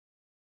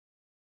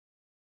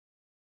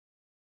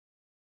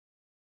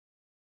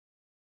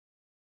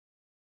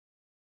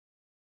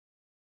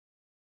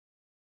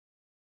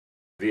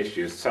the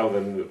issues, tell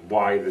them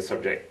why the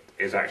subject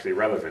is actually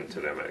relevant to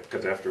them.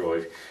 Because after all,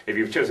 if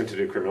you've chosen to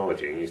do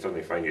criminology and you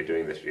suddenly find you're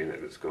doing this unit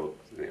that's called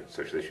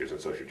social issues and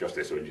social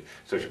justice or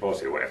social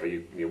policy or whatever,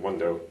 you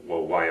wonder,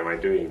 well, why am I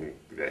doing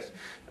this?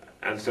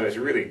 And so it's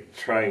really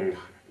trying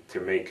to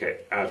make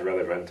it as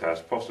relevant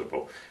as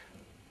possible.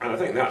 And I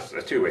think that's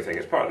a two-way thing.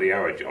 It's partly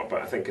our job,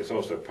 but I think it's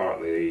also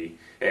partly,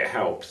 it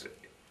helps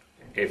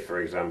if,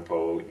 for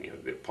example,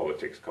 the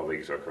politics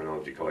colleagues or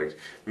criminology colleagues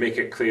make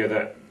it clear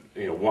that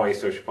why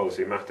social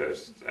policy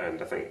matters.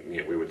 And I think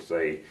we would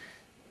say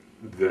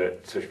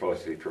that social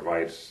policy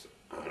provides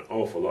an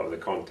awful lot of the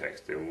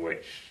context in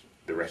which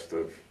the rest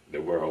of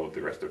the world,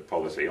 the rest of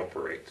policy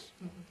operates.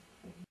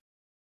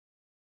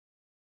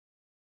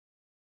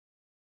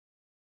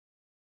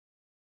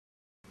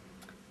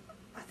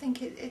 I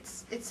think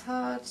it's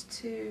hard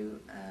to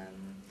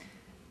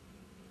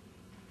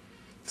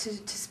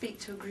speak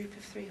to a group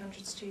of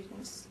 300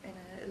 students in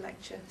a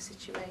lecture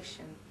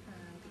situation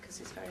because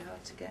it's very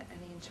hard to get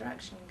any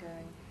interaction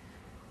going.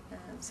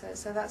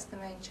 So that's the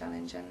main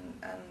challenge, and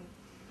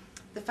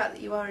the fact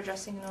that you are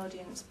addressing an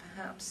audience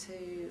perhaps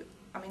who,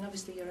 I mean,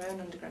 obviously your own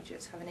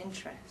undergraduates have an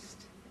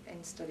interest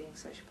in studying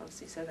social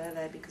policy, so they're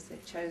there because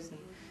they've chosen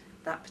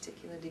that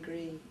particular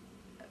degree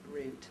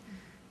route.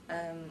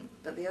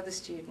 But the other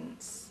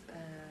students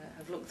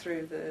have looked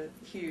through the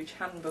huge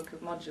handbook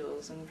of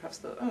modules and perhaps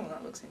thought, oh,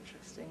 that looks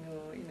interesting,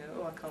 or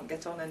oh, I can't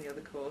get on any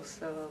other course,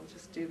 so I'll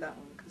just do that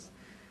one because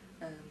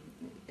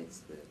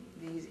it's the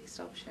easiest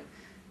option.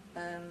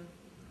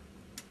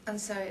 And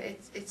so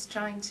it's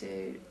trying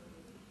to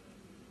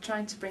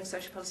bring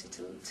social policy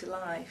to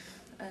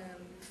life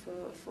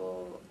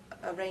for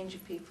a range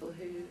of people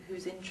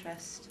whose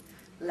interest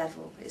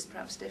level is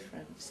perhaps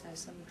different. So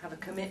some have a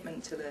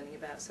commitment to learning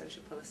about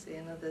social policy,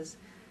 and others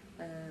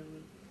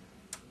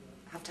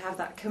have to have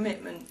that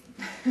commitment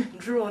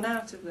drawn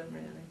out of them,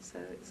 really. So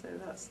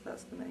that's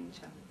the main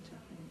challenge, I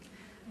think.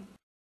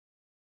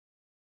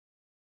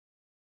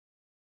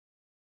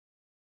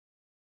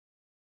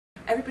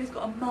 Everybody's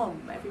got a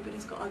mum,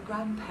 everybody's got a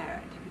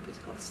grandparent, everybody's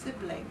got a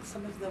sibling.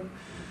 Some of them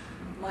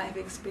might have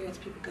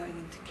experienced people going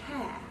into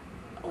care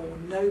or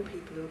know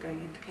people who are going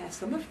into care.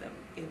 Some of them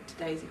in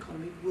today's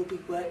economy will be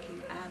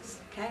working as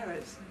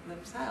carers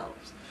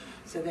themselves.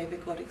 So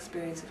they've got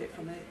experience of it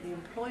from the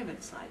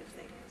employment side of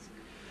things.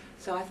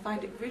 So I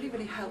find it really,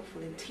 really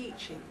helpful in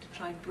teaching to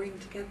try and bring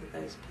together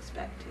those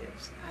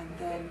perspectives and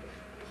then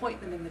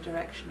point them in the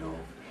direction of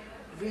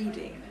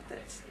reading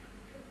that's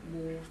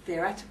more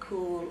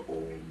theoretical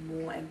or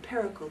more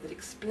empirical, that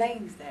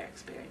explains their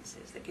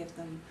experiences, that gives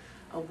them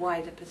a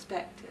wider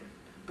perspective.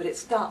 But it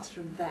starts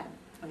from them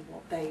and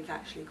what they've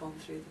actually gone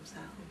through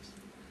themselves.